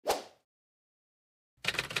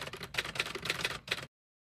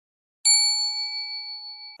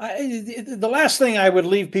The last thing I would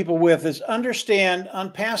leave people with is understand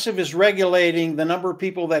OnPassive is regulating the number of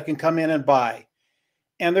people that can come in and buy.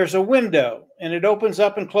 And there's a window, and it opens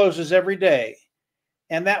up and closes every day.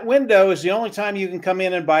 And that window is the only time you can come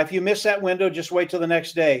in and buy. If you miss that window, just wait till the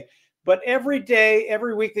next day. But every day,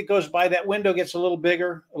 every week that goes by, that window gets a little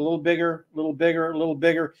bigger, a little bigger, a little bigger, a little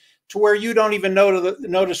bigger, to where you don't even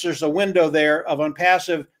notice there's a window there of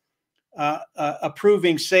OnPassive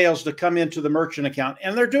approving sales to come into the merchant account.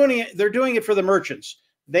 And they're doing it for the merchants.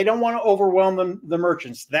 They don't want to overwhelm the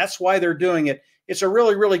merchants. That's why they're doing it. It's a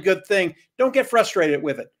really, really good thing. Don't get frustrated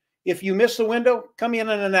with it. If you miss the window, come in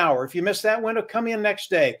an hour. If you miss that window, come in next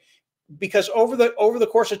day. Because over the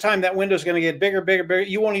course of time, that window is going to get bigger, bigger, bigger.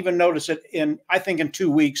 You won't even notice it I think in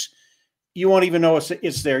 2 weeks. You won't even know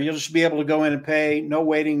it's there. You'll just be able to go in and pay. No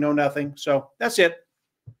waiting, no nothing. So that's it.